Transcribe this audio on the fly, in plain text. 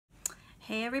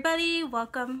Hey everybody,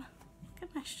 welcome. Look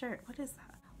at my shirt, what is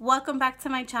that? Welcome back to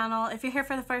my channel. If you're here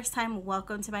for the first time,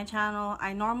 welcome to my channel.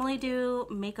 I normally do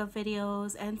makeup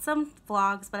videos and some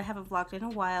vlogs, but I haven't vlogged in a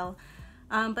while.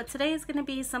 But today is going to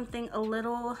be something a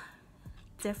little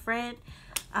different.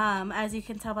 As you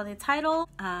can tell by the title,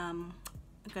 I'm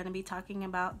going to be talking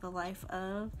about the life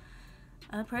of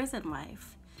a prison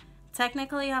wife.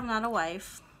 Technically, I'm not a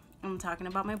wife. I'm talking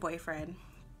about my boyfriend.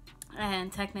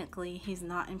 And technically, he's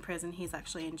not in prison. He's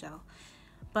actually in jail.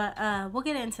 But we'll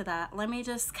get into that. Let me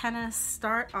just kind of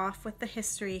start off with the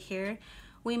history here.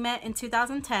 We met in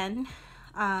 2010.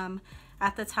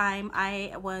 At the time,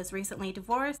 I was recently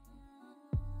divorced.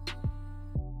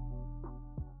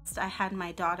 I had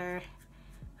my daughter,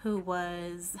 who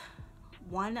was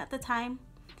 1 at the time.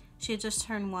 She had just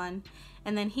turned 1.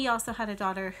 And then he also had a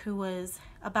daughter who was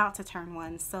about to turn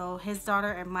 1. So his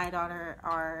daughter and my daughter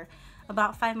are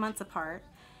about 5 months apart.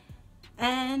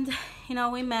 And you know,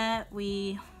 we met,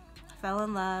 we fell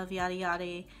in love, yada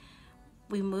yada.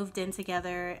 We moved in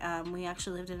together. We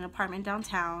actually lived in an apartment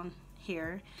downtown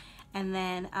here. And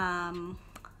then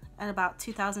at about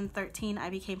 2013, I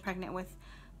became pregnant with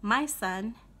my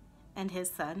son and his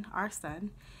son, our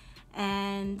son.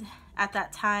 And at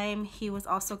that time, he was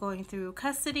also going through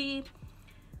custody,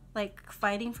 like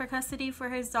fighting for custody for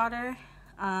his daughter.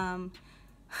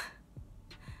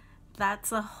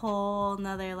 That's a whole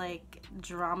nother like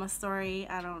drama story.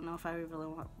 I don't know if I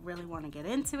really want to get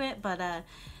into it, but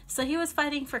so he was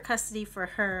fighting for custody for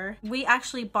her. We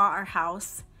actually bought our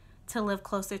house to live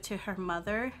closer to her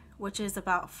mother, which is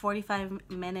about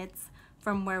 45 minutes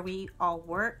from where we all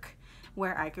work,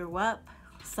 where I grew up.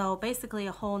 So basically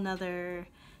a whole nother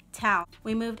town.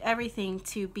 We moved everything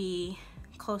to be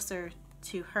closer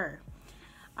to her.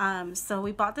 So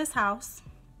we bought this house.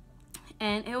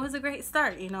 And it was a great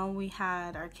start. You know, we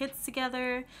had our kids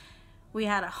together, we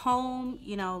had a home,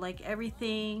 you know, like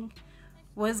everything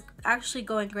was actually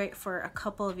going great for a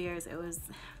couple of years. It was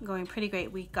going pretty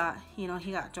great. We got, you know,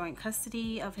 he got joint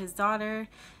custody of his daughter,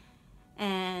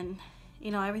 and, you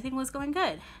know, everything was going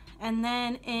good. And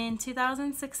then in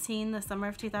 2016, the summer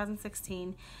of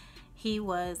 2016, he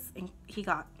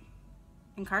got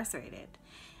incarcerated.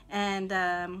 And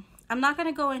I'm not going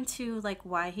to go into like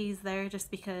why he's there,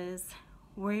 just because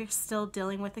we're still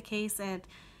dealing with the case and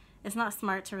it's not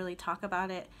smart to really talk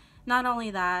about it. Not only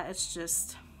that, it's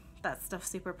just that stuff's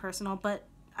super personal, but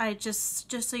I just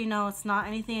so you know, it's not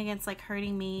anything against like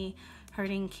hurting me,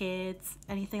 hurting kids,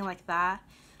 anything like that.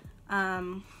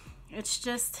 It's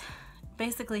just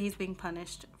basically he's being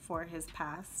punished for his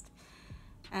past.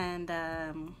 And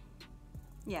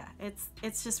yeah,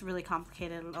 it's just really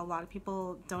complicated. A lot of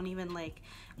people don't even like,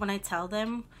 when I tell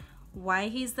them why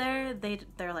he's there,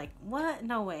 they're like, what?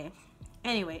 No way.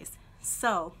 Anyways,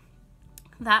 so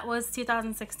that was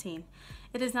 2016.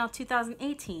 It is now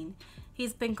 2018.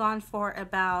 He's been gone for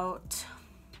about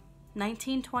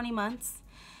 19-20 months.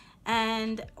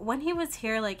 And when he was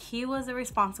here, like, he was a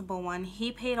responsible one.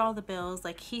 He paid all the bills.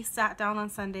 Like, he sat down on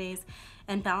Sundays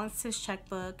and balanced his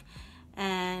checkbook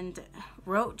and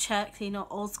wrote checks. You know,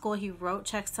 old school. He wrote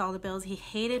checks to all the bills. He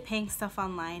hated paying stuff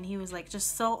online. He was like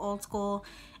just so old school,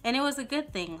 and it was a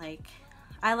good thing. Like,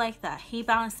 I like that. He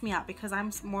balanced me out, because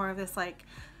I'm more of this like,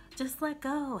 just let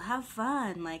go, have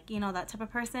fun, like, you know, that type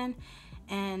of person.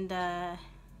 And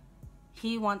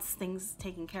he wants things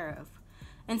taken care of,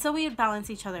 and so we would balance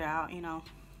each other out, you know.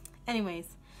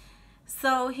 Anyways,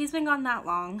 so he's been gone that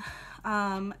long,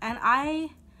 and I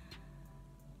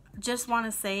just want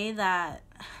to say that,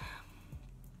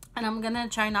 and I'm gonna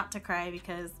try not to cry,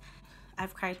 because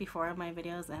I've cried before in my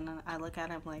videos, and I look at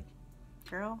him like,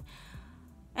 girl.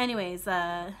 Anyways,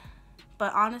 but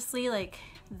honestly, like,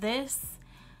 this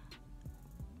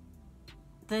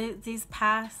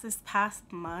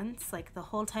past months, like the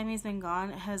whole time he's been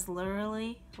gone, has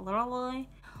literally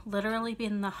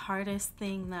been the hardest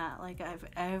thing that like I've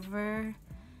ever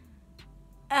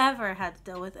had to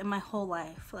deal with in my whole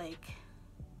life. Like,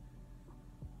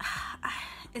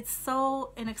 it's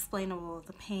so inexplainable,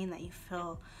 the pain that you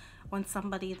feel when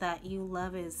somebody that you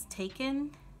love is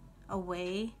taken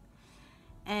away.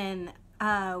 And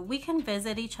we can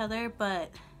visit each other,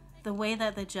 but the way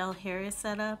that the jail here is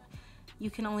set up, you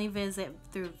can only visit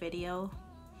through video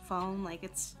phone. Like,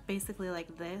 it's basically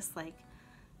like this, like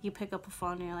you pick up a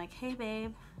phone and you're like, hey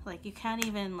babe, like you can't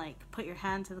even like put your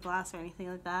hand to the glass or anything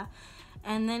like that.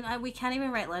 And then we can't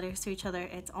even write letters to each other.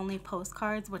 It's only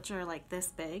postcards, which are like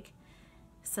this big.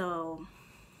 So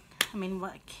I mean,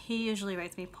 what he usually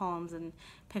writes me poems and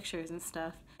pictures and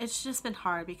stuff. It's just been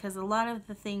hard, because a lot of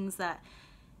the things that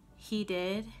he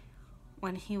did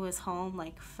when he was home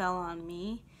like fell on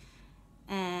me,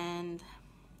 and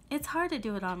it's hard to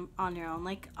do it on your own.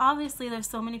 Like, obviously there's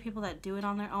so many people that do it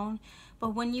on their own,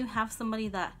 but when you have somebody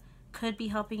that could be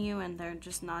helping you and they're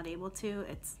just not able to,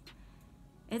 it's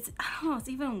I don't know, it's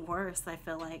even worse, I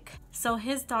feel like. So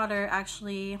his daughter,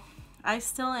 actually, I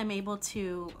still am able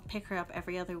to pick her up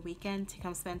every other weekend to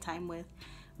come spend time with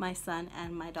my son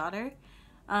and my daughter.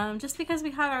 Just because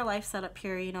we had our life set up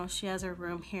here, you know, she has her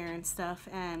room here and stuff,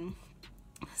 and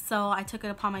so I took it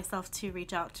upon myself to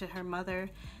reach out to her mother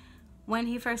when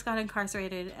he first got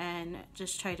incarcerated and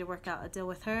just try to work out a deal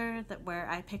with her that where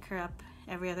I pick her up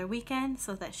every other weekend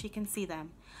so that she can see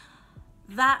them.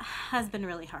 That has been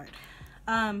really hard.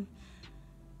 I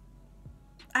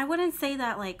wouldn't say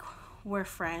that like we're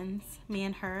friends, me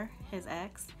and her, his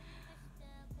ex.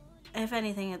 If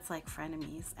anything, it's like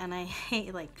frenemies, and I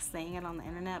hate like saying it on the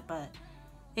internet, but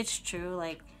it's true.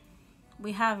 Like,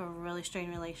 we have a really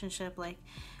strained relationship. Like,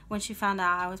 when she found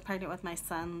out I was pregnant with my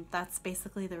son, that's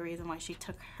basically the reason why she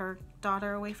took her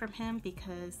daughter away from him,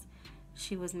 because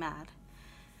she was mad.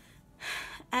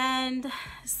 And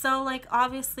so, like,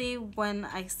 obviously when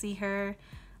I see her,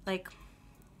 like,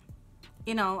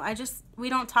 you know, we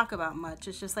don't talk about much.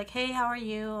 It's just like, hey, how are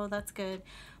you? Oh, that's good,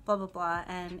 blah, blah, blah.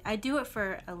 And I do it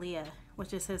for Aaliyah,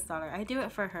 which is his daughter. I do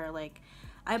it for her. Like,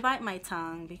 I bite my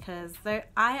tongue because I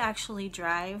actually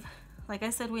drive. Like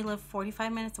I said, we live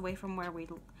 45 minutes away from where we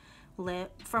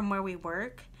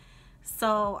work.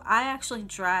 So I actually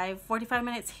drive 45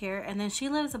 minutes here, and then she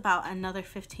lives about another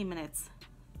 15 minutes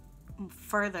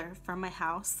further from my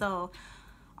house. So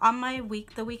on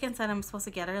the weekends that I'm supposed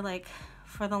to get her, like,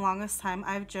 for the longest time,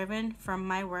 I've driven from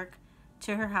my work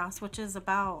to her house, which is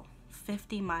about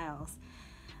 50 miles,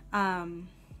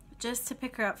 just to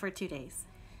pick her up for 2 days.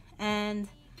 And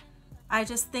I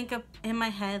just think of in my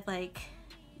head, like,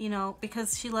 you know,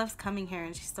 because she loves coming here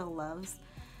and she still loves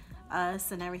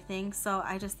us and everything. So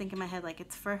I just think in my head, like,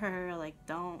 it's for her. Like,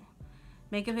 don't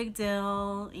make a big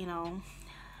deal, you know.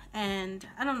 And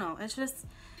I don't know. It's just,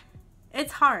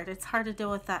 it's hard. It's hard to deal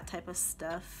with that type of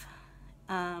stuff.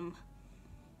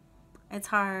 It's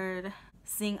hard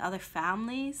seeing other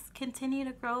families continue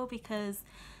to grow, because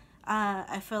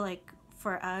I feel like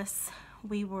for us,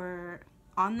 we were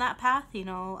on that path, you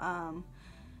know.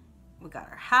 We got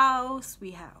our house,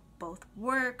 we have both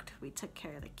worked, we took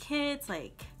care of the kids.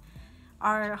 Like,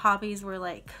 our hobbies were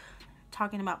like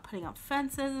talking about putting up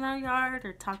fences in our yard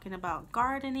or talking about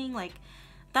gardening. Like,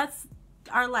 that's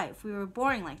our life. We were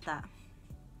boring like that.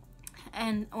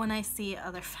 And when I see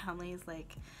other families,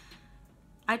 like,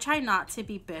 I try not to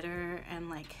be bitter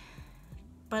and like,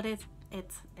 but it's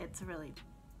really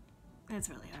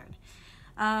hard.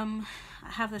 I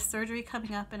have this surgery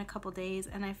coming up in a couple days,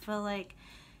 and I feel like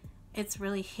it's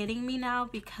really hitting me now,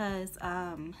 because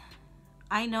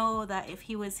I know that if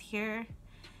he was here,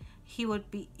 he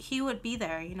would be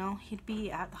there, you know. He'd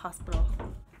be at the hospital.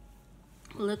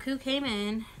 Look who came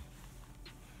in.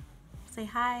 Say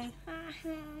hi.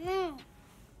 No.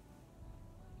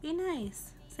 Be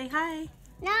nice. Say hi.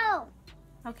 No.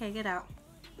 Okay, get out.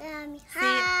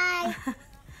 Hi.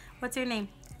 What's your name?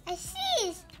 I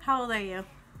see. How old are you?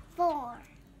 4.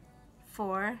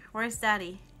 4. Where's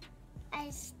Daddy? I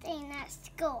stay at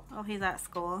school. Oh, he's at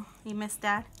school. You miss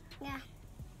Dad? Yeah.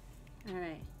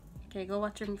 Alright. Okay, go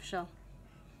watch your show.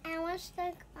 I want to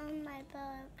stick on my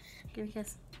books. Give me a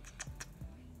kiss.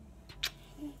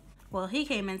 Well, he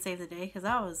came and saved the day, because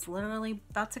I was literally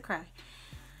about to cry.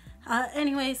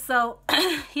 Anyway, so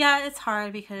yeah, it's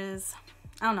hard because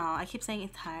I don't know, I keep saying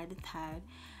it's hard,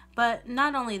 but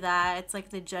not only that, it's like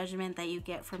the judgment that you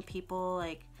get from people.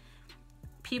 Like,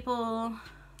 people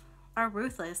are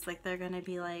ruthless. Like, they're gonna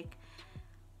be like,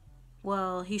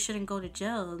 well, he shouldn't go to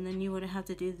jail, and then you wouldn't have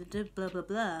to do the blah blah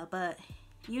blah. But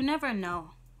you never know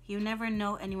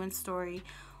anyone's story,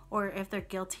 or if they're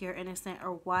guilty or innocent,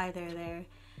 or why they're there.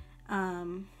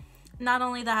 Not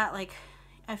only that, like,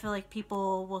 I feel like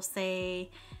people will say,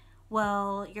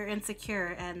 well, you're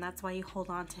insecure and that's why you hold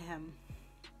on to him.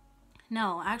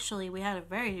 No, actually, we had a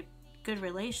very good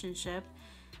relationship.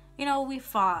 You know, we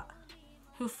fought.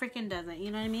 Who freaking doesn't?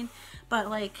 You know what I mean? But,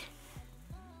 like,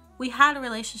 we had a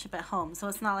relationship at home. So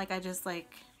it's not like I just,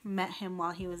 like, met him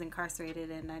while he was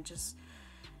incarcerated and I just,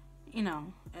 you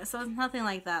know. So it's nothing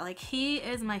like that. Like, he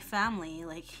is my family.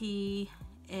 Like, he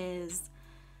is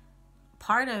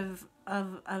part of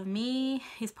me.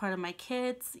 He's part of my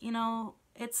kids. You know,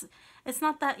 it's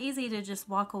not that easy to just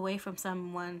walk away from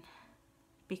someone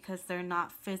because they're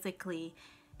not physically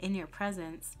in your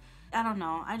presence. I don't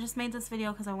know. I just made this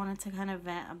video because I wanted to kind of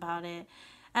vent about it.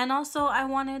 And also I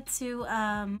wanted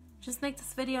to just make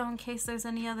this video in case there's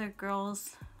any other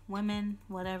girls, women,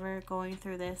 whatever, going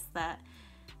through this that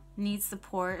need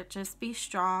support. Just be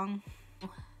strong.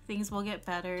 things will get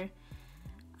better.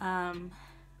 And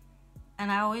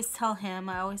I always tell him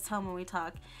when we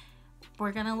talk,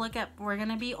 we're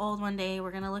gonna be old one day,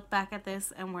 we're gonna look back at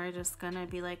this and we're just gonna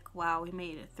be like, wow, we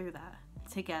made it through that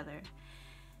together.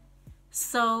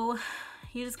 So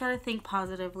you just gotta think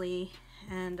positively.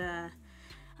 And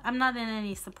I'm not in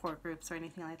any support groups or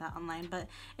anything like that online, but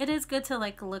it is good to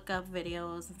like look up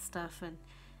videos and stuff and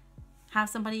have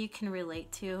somebody you can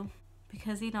relate to,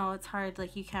 because you know it's hard,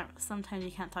 like sometimes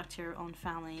you can't talk to your own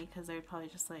family because they're probably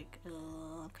just like,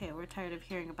 okay, we're tired of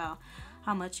hearing about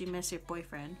how much you miss your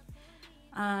boyfriend.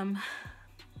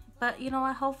 But you know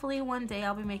what, hopefully one day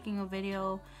I'll be making a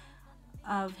video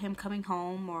of him coming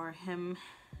home or him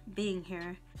being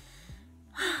here.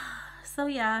 So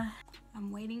yeah,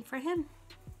 I'm waiting for him.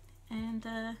 And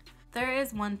there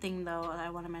is one thing though that I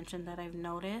want to mention that I've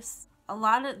noticed.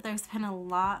 There's been a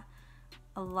lot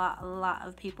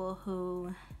of people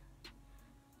who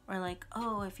are like,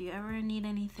 oh, if you ever need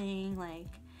anything, like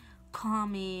call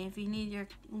me. If you need your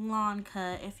lawn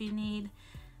cut, if you need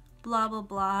blah blah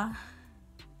blah,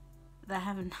 that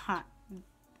have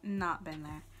not been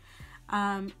there.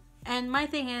 And my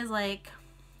thing is like,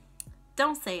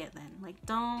 don't say it then. Like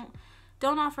don't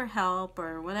offer help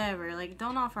or whatever. Like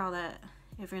don't offer all that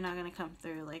if you're not gonna come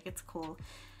through. Like it's cool.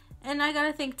 And I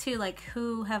gotta think too, like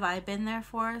who have I been there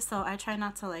for? So I try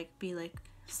not to like be like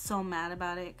so mad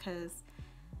about it, because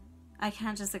I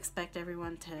can't just expect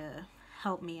everyone to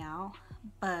help me out.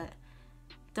 But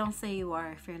don't say you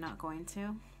are if you're not going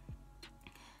to.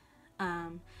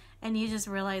 And you just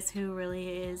realize who really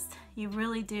is. You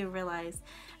really do realize.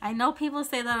 I know people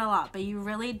say that a lot, but you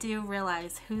really do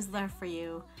realize who's there for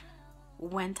you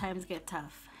when times get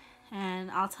tough. And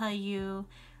I'll tell you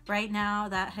right now,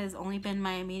 that has only been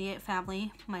my immediate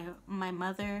family, my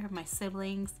mother, my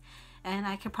siblings, and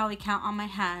I could probably count on my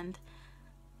hand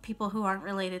people who aren't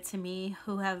related to me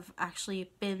who have actually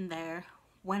been there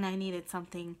when I needed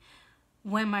something,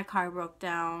 when my car broke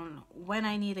down, when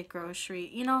I needed grocery,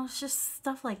 you know, it's just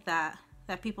stuff like that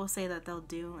people say that they'll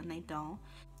do and they don't.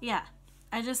 Yeah,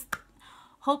 I just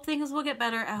hope things will get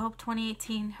better. I hope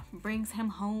 2018 brings him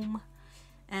home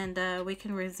and we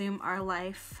can resume our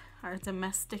life, our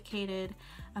domesticated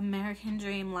American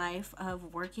dream life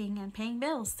of working and paying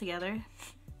bills together.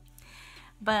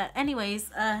 But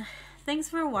anyways, thanks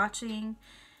for watching.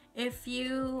 If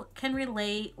you can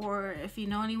relate, or if you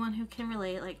know anyone who can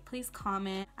relate, like please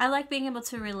comment. I like being able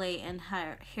to relate and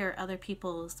hear other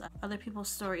people's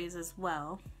stories as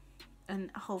well, and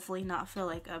hopefully not feel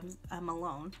like I'm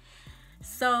alone.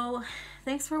 So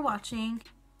thanks for watching.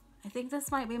 I think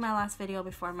this might be my last video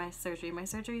before my surgery. My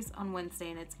surgery's on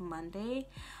Wednesday and it's Monday.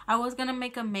 I was gonna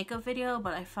make a makeup video,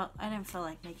 but I didn't feel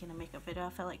like making a makeup video.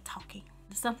 I felt like talking.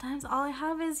 Sometimes all I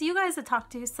have is you guys to talk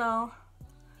to, so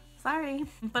sorry.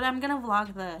 But I'm gonna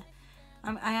vlog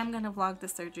I am gonna vlog the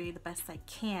surgery the best I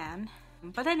can.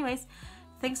 But anyways,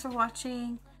 thanks for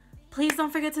watching. Please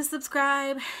don't forget to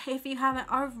subscribe if you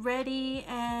haven't already,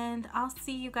 and I'll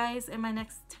see you guys in my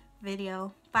next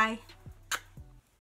video. Bye.